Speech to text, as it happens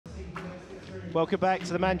Welcome back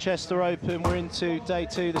to the Manchester Open. We're into day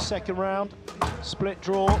 2, the second round. Split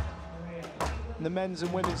draw in the men's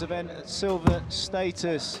and women's event at silver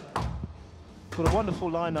status. Got a wonderful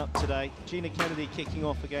lineup today. Georgina Kennedy kicking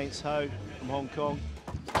off against Ho from Hong Kong.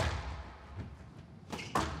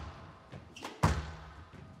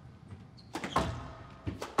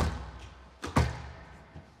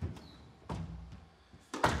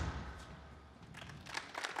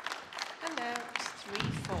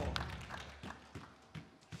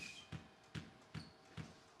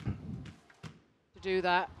 Do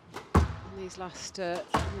that in these last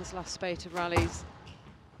this last spate of rallies.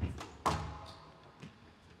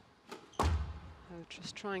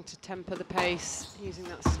 Just trying to temper the pace, using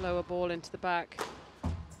that slower ball into the back.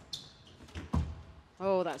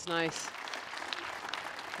 Oh, that's nice.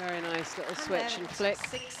 Very nice little switch and flick.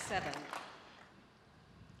 6-7.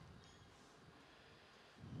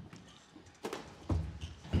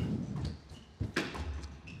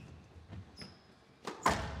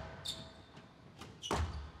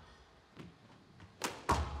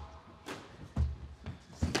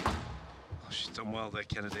 Done well there,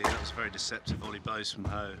 Kennedy. That was very deceptive volley bows from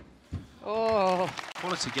Ho. Oh,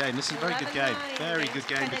 quality game. This is a very good game. Very good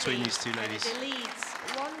game between these two ladies. Kennedy leads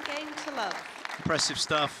 1 game to love. Impressive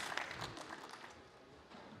stuff.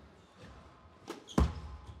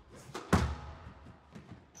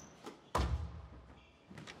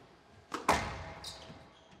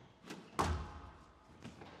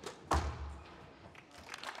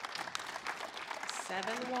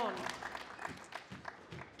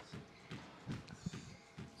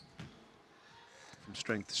 From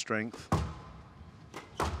strength to strength. And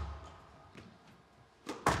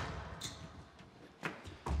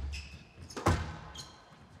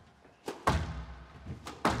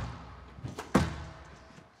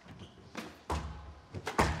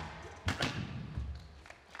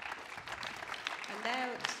now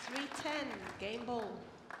it's 3-10, game ball.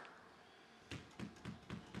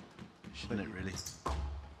 Shouldn't it really?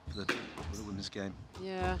 For the women's game.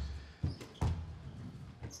 yeah.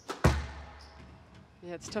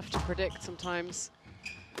 Yeah, it's tough to predict sometimes.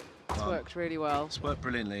 It's worked really well. It's worked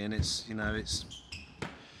brilliantly, and it's, you know, it's...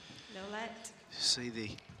 No let. See the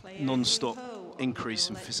non-stop increase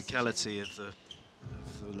in physicality of the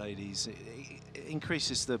ladies. It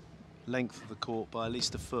increases the length of the court by at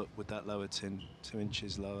least a foot with that lower tin, 2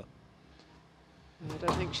 inches lower. I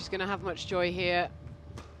don't think she's going to have much joy here.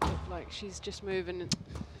 Look like she's just moving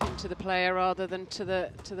into the player rather than to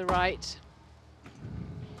the right.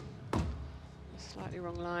 Slightly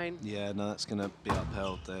wrong line. Yeah, no, that's going to be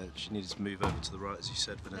upheld there. She needed to move over to the right, as you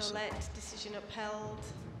said, Vanessa. No let, decision upheld.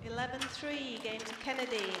 11-3, game to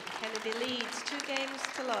Kennedy. Kennedy leads 2 games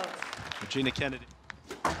to love. Georgina Kennedy.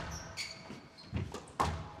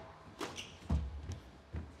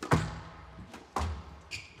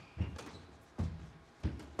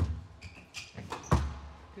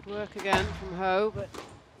 Good work again from Ho, but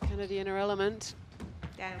Kennedy in her element.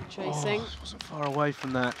 Down. Chasing. Oh, wasn't far away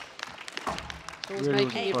from that. Always Really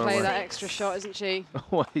making you play that extra shot, isn't she?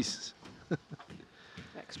 Always.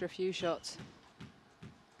 Extra few shots.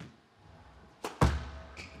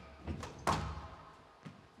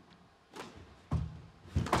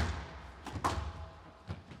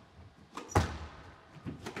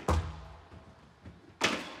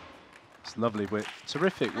 It's lovely width,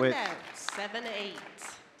 terrific width. 7-8.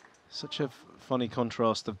 Such a funny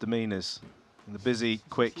contrast of demeanours. And the busy,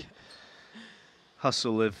 quick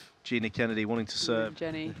hustle of Georgina Kennedy wanting to serve.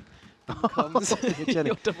 Jenny comes. Jenny.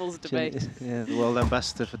 Your doubles debate. Yeah, the world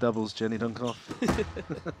ambassador for doubles, Jenny Dunkoff.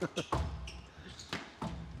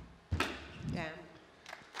 Down.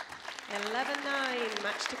 11-9,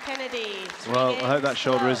 match to Kennedy. Well, I hope that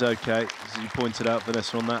shoulder is okay. As you pointed out,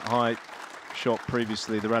 Vanessa, on that high shot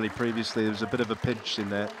previously, the rally previously, there was a bit of a pinch in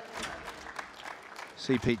there.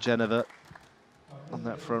 See Pete Geneva on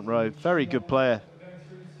that front row. Very good player.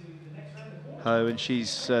 Ho, and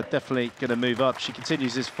she's definitely going to move up. She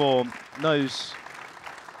continues this form, knows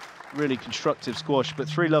really constructive squash, but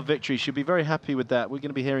 3-love victory. She'll be very happy with that. We're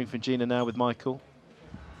going to be hearing from Gina now with Michael.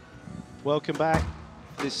 Welcome back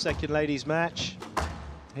to this second ladies match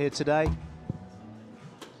here today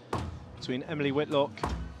between Emilia Whitlock,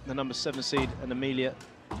 the number 7 seed, and Emilia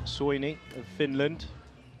Soini of Finland.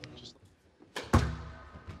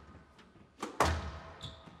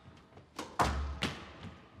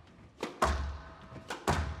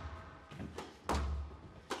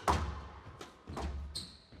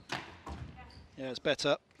 Yeah, it's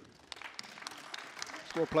better.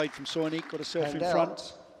 Well played from Soini, got herself in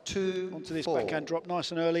front. 2-4. Onto this backhand drop, nice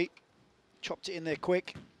and early. Chopped it in there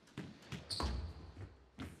quick.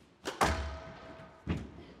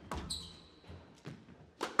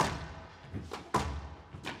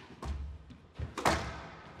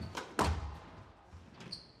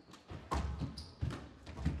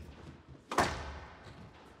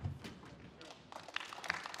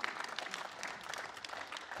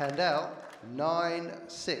 Hand out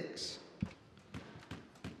 9-6.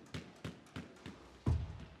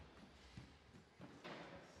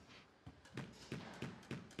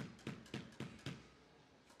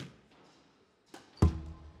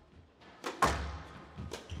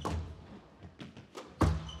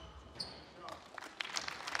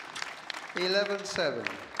 (11-7).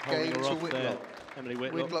 Game to Whitlock. There, Emily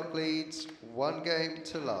Whitlock. Whitlock leads 1 game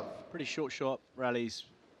to love. Pretty short rallies.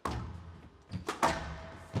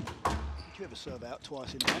 Did you ever serve out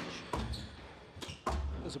twice in a match?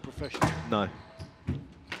 As a professional? No.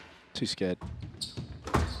 Too scared.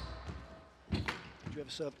 Did you ever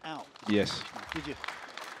serve out? Yes. Did you?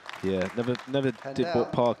 Yeah, never did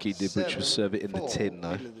what Parky did, which was serve it in the 7-4. tin, though.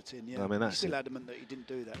 Middle of the tin, yeah. I mean, that's He's still it. adamant that he didn't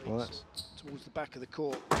do that. Well, It's towards the back of the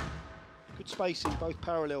court. Good spacing, both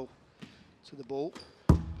parallel to the ball,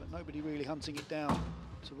 but nobody really hunting it down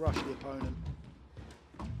to rush the opponent.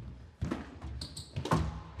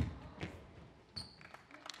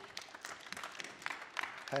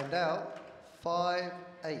 Hand out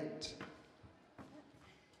 5-8.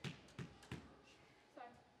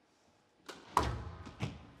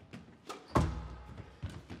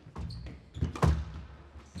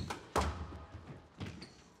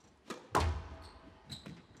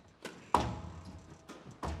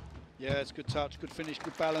 Yeah, it's good touch, good finish,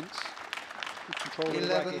 good balance. Good control of the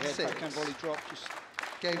racket head, 11-6. backhand volley drop, just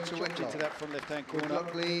Game to chopped into Whitlock. that front left-hand corner.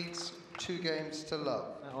 Whitlock leads 2 games to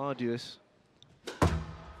love. How arduous.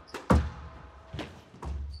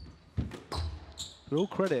 But all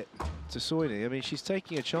credit to Soini. I mean, she's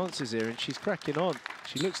taking her chances here and she's cracking on.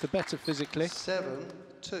 She looks the better physically. 7-2.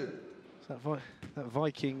 It's that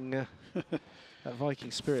Viking, that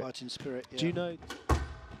Viking spirit. Fighting spirit, yeah. Do you know?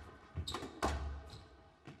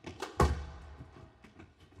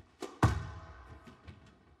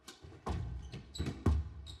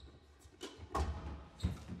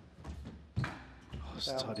 Oh,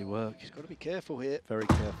 it's tidy work. He's got to be careful here. Very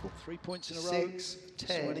careful. 3 points in a row.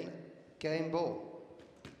 6-10. Game ball.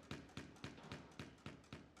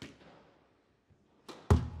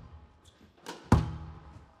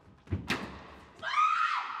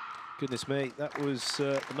 Goodness me, that was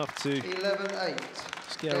enough to 11-8.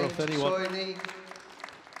 scare Game off to anyone. Soini.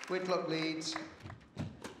 Whitlock leads.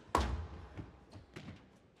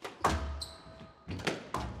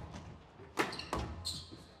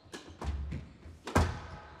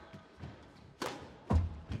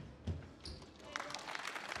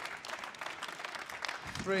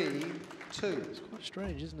 It's quite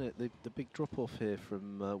strange, isn't it? The big drop-off here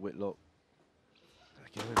from Whitlock.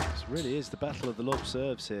 Again, this really is the battle of the lob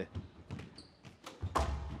serves here.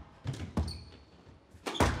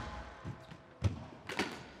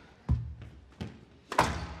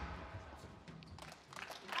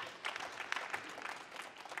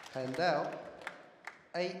 Hand out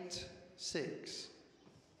 8-6.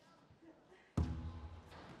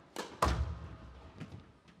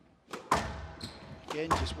 Again,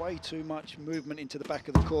 just way too much movement into the back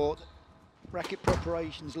of the court. Racket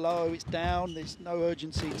preparation's low, it's down, there's no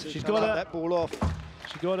urgency to She's cut got that ball off.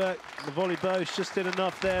 She got her. The volley bow's just in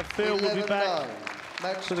enough there. Phil will be back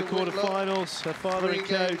Match for the to Whitlock. quarterfinals. Her father 3 and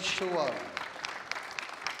games coach. to 1.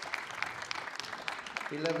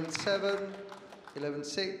 11-7,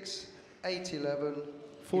 11-6, 8-11.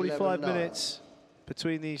 45 11-9. minutes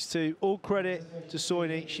between these two. All credit to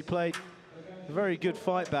Soini. She played a very good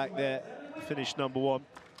fight back there. Finished #1,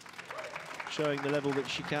 showing the level that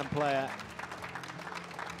she can play at.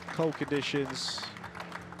 Cold conditions.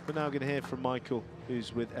 We're now going to hear from Michael,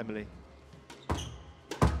 who's with Emily.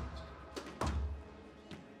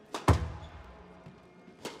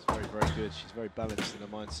 It's very, very good. She's very balanced in her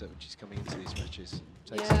mindset when she's coming into these matches.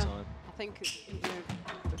 Takes her time. I think, you know,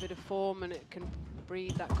 a bit of form and it can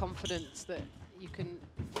breed that confidence that you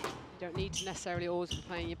don't need to necessarily always be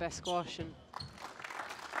playing your best squash and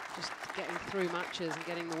just getting through matches and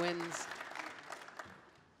getting the wins.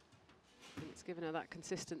 And it's given her that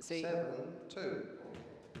consistency. 7-2.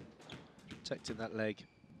 Protecting that leg,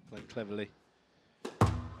 playing cleverly.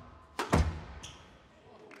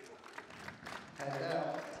 Hand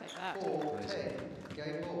out Take that. 4-10.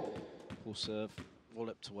 Game ball. Full serve,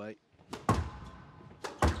 wallop to weight.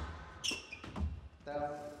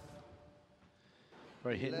 Down.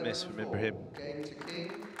 Very hit and miss from 11-4. Ibrahim. Game to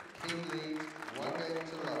King. King leads 1 game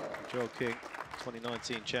to love. Joelle King,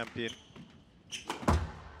 2019 champion.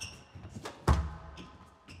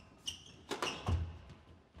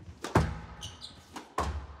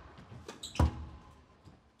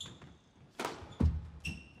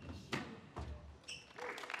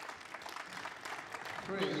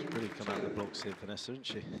 She's really come out of the blocks here, Vanessa, isn't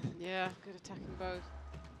she? Yeah, good attacking both.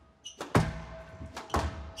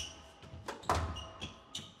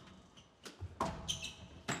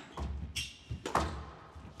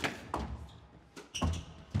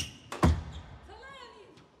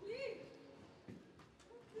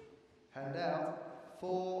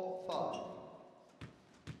 4-5.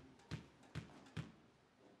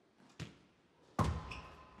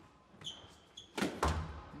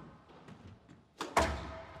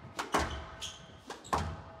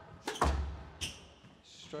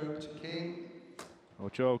 Stroke to King. Well,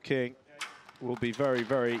 Joel King will be very,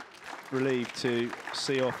 very relieved to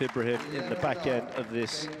see off Ibrahim in the back end of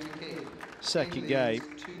this second game.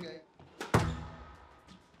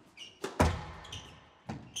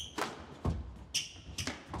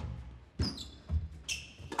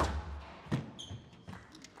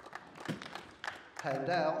 Hand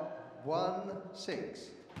out 1-6.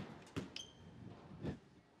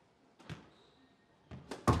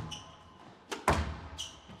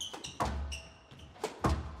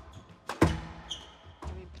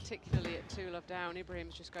 Particularly at 2-love down,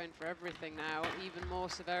 Ibrahim's just going for everything now, even more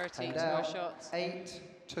severity Hand to our out shots.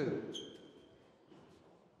 8-2.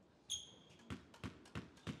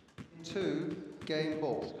 2 game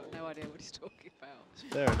ball. He's got no idea what he's talking about. It's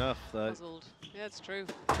fair enough, though. Puzzled. Yeah, it's true.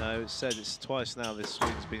 No, it's said it's twice now this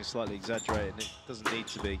swing's been slightly exaggerated, and it doesn't need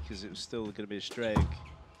to be because it was still going to be a stroke.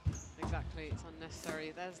 Exactly, it's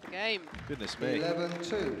unnecessary. There's the game. Goodness me.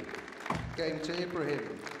 11-2. Game to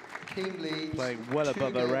Ibrahim. King leads. Playing well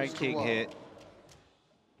above her ranking here.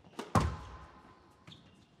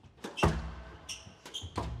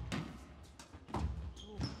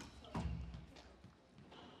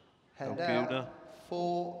 Hand out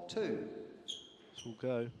 4-2. This will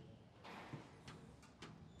go.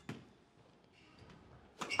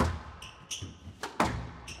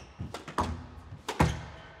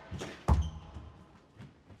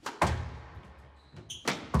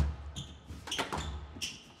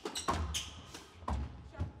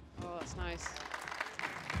 Oh, that's nice.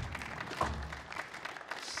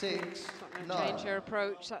 6-9. Not going to change her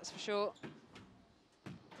approach, that's for sure.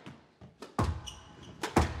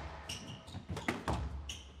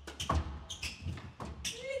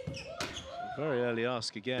 Very early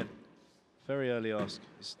ask again. Very early ask.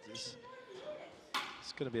 It's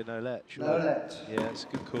going to be a no-let, sure. No-let. Yeah, it's a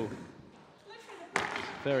good call.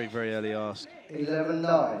 Very, very early ask.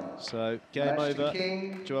 11-9. So, game Match to over.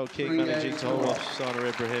 King. Joel King 3 managing games to hold to off Sana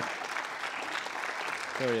Ibrahim.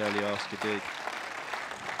 Very early ask indeed.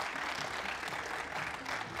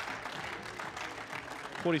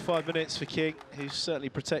 45 minutes for King, who's certainly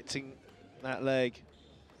protecting that leg.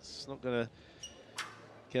 It's not going to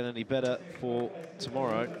get any better for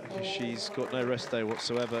tomorrow because she's got no rest day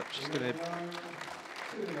whatsoever. She's going to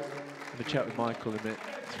have a chat with Michael in a minute.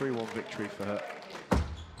 3-1 victory for her.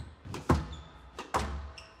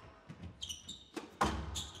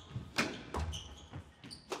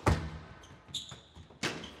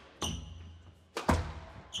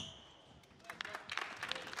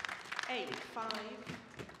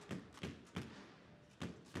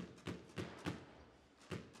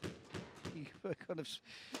 Kind of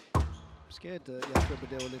scared Yathreb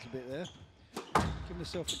Adel a little bit there. Giving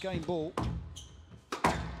herself a game ball.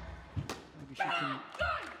 Maybe she can...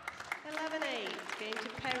 11-8, game to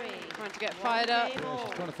Perry. Trying to get fired up. Yeah,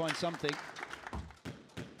 she's trying to find something.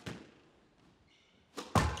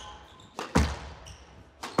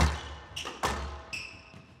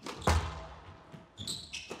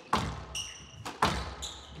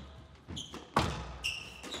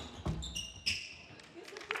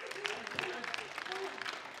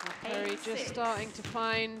 Just starting to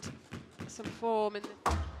find some form in the...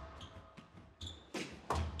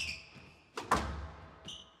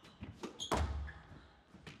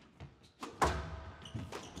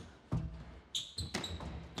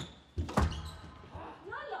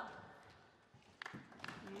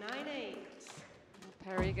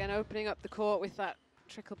 Perry again opening up the court with that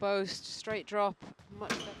trickle boast, straight drop, much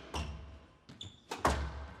better.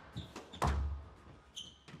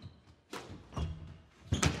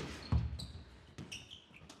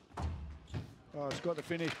 Oh, it's got the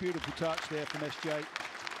finish. Beautiful touch there from SJ.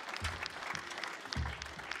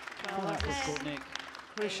 Well, that was caught Nick.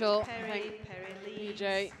 Crucial. Perry leads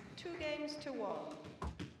EJ. 2 games to 1.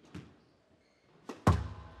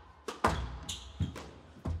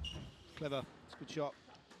 Clever. It's a good shot.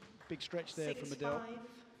 Big stretch there from Adel. 6-5.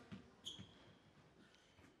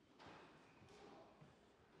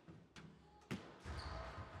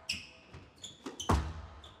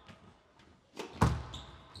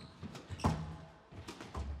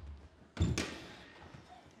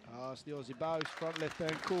 It's the Aussie bows, front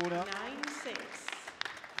left-hand corner. 9-6.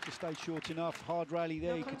 Just stayed short enough. Hard rally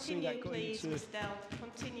there. You could see that got please, into Ms. Del.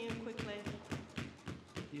 Continue quickly.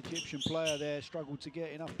 the Egyptian player there. Struggled to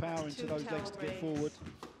get enough power into those legs to get forward.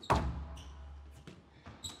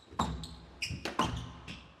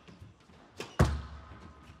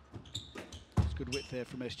 It's good width there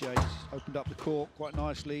from SJ. He's opened up the court quite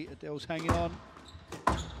nicely. Adel's hanging on.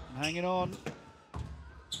 And hanging on.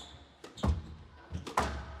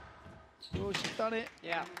 Oh, she's done it.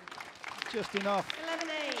 Yeah. Just enough.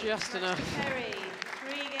 11-8. Just enough. Perry,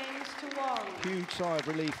 3 games to 1. Huge sigh of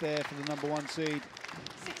relief there for the #1 seed.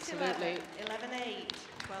 6-11, 11-8,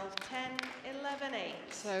 12-10, 11-8.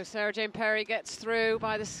 So Sarah Jane Perry gets through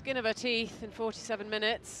by the skin of her teeth in 47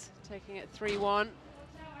 minutes, taking it 3-1.